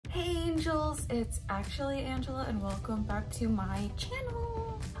angels, it's actually Angela and welcome back to my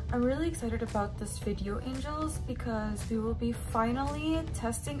channel. I'm really excited about this video, angels, because we will be finally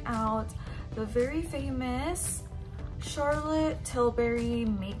testing out the very famous Charlotte Tilbury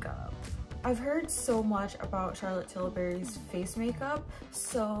makeup. I've heard so much about Charlotte Tilbury's face makeup,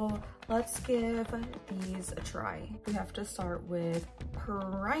 so let's give these a try. We have to start with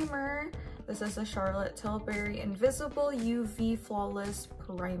primer. This is a Charlotte Tilbury Invisible UV Flawless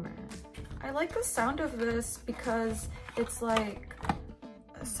Primer. I like the sound of this because it's like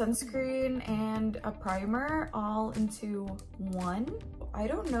a sunscreen and a primer all into one. I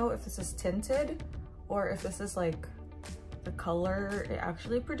don't know if this is tinted or if this is like the color it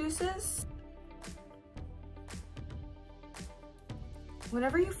actually produces.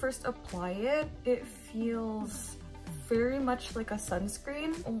 Whenever you first apply it, it feels very much like a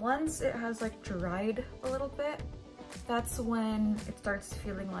sunscreen. Once it has like dried a little bit, that's when it starts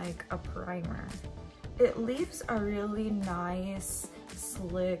feeling like a primer. It leaves a really nice,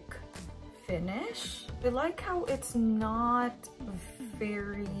 slick finish. I like how it's not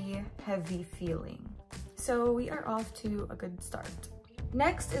very heavy feeling. So we are off to a good start.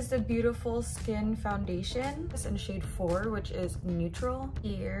 Next is the Beautiful Skin Foundation. It's in shade 4, which is neutral.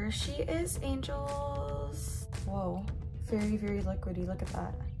 Here she is, angels. Whoa, very, very liquidy, look at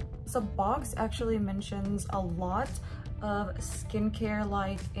that. The box actually mentions a lot of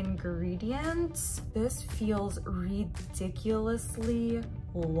skincare-like ingredients. This feels ridiculously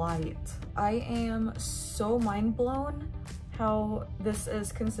light. I am so mind blown how this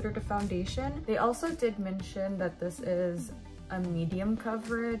is considered a foundation. They also did mention that this is a medium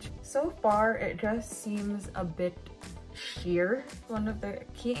coverage. So far, it just seems a bit sheer. One of the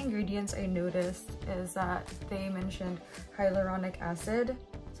key ingredients I noticed is that they mentioned hyaluronic acid.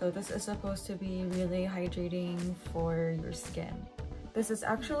 So this is supposed to be really hydrating for your skin. This is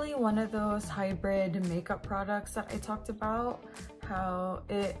actually one of those hybrid makeup products that I talked about, how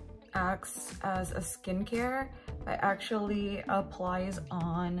it acts as a skincare. It actually applies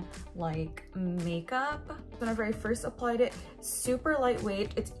on like makeup. Whenever I first applied it, super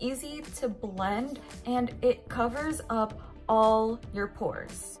lightweight, it's easy to blend, and it covers up all your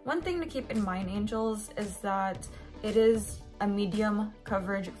pores. One thing to keep in mind, angels, is that it is a medium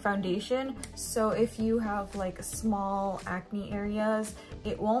coverage foundation. So if you have like small acne areas,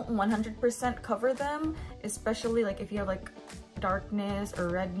 it won't 100% cover them, especially like if you have like darkness or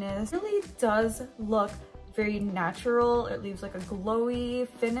redness. It really does look very natural. It leaves like a glowy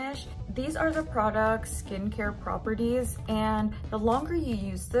finish. These are the product's skincare properties, and the longer you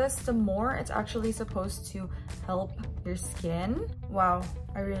use this, the more it's actually supposed to help your skin. Wow,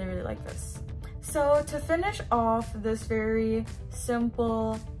 I really, really like this. So to finish off this very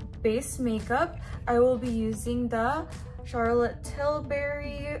simple base makeup, I will be using the Charlotte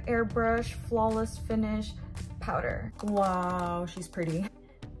Tilbury Airbrush Flawless Finish Powder. Wow, she's pretty.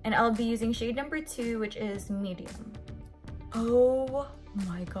 And I'll be using shade number 2, which is medium. Oh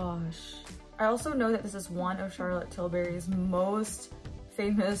my gosh. I also know that this is one of Charlotte Tilbury's most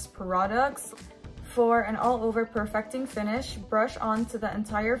famous products. For an all-over perfecting finish, brush onto the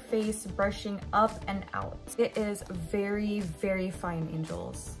entire face, brushing up and out. It is very, very fine,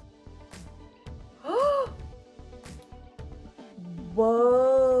 angels.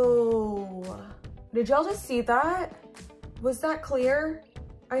 Whoa. Did y'all just see that? Was that clear?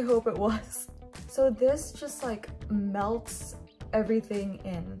 I hope it was. So this just like melts everything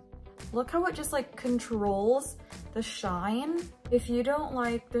in. Look how it just like controls the shine. If you don't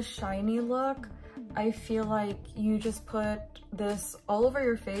like the shiny look, I feel like you just put this all over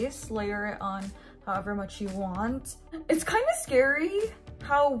your face, layer it on however much you want. It's kind of scary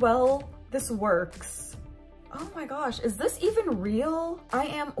how well this works. Oh my gosh, is this even real? I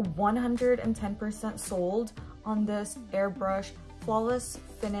am 110% sold on this Airbrush Flawless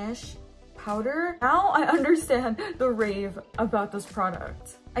Finish Powder. Now I understand the rave about this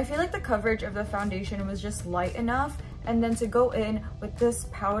product. I feel like the coverage of the foundation was just light enough, and then to go in with this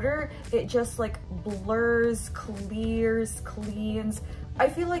powder, it just like blurs, clears, cleans. I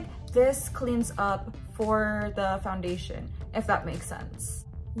feel like this cleans up for the foundation, if that makes sense.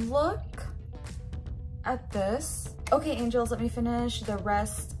 Look at this. Okay, angels, let me finish the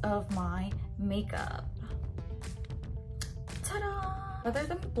rest of my makeup. Ta-da! Other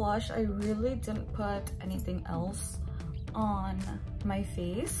than blush, I really didn't put anything else on my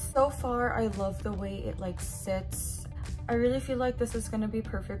face. So far, I love the way it like sits. I really feel like this is gonna be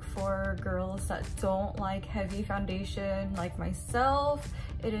perfect for girls that don't like heavy foundation like myself.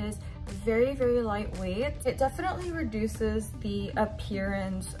 It is very, very lightweight. It definitely reduces the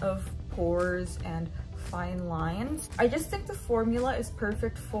appearance of pores and fine lines. I just think the formula is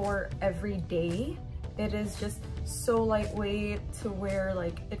perfect for every day. It is just so lightweight to where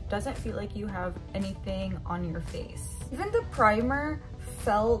like it doesn't feel like you have anything on your face. Even the primer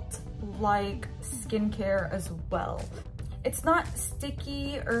felt like skincare as well. It's not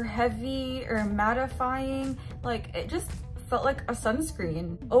sticky or heavy or mattifying, like it just felt like a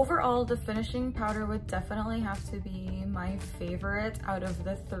sunscreen. Overall, the finishing powder would definitely have to be my favorite out of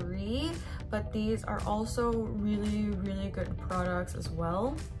the three, but these are also really good products as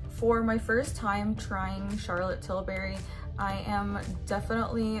well. For my first time trying Charlotte Tilbury, I am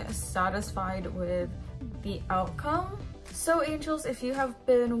definitely satisfied with the outcome. So angels, if you have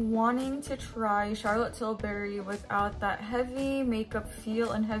been wanting to try Charlotte Tilbury without that heavy makeup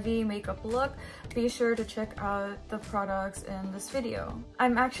feel and heavy makeup look, be sure to check out the products in this video.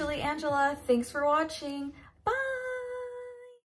 I'm actually Angela. Thanks for watching.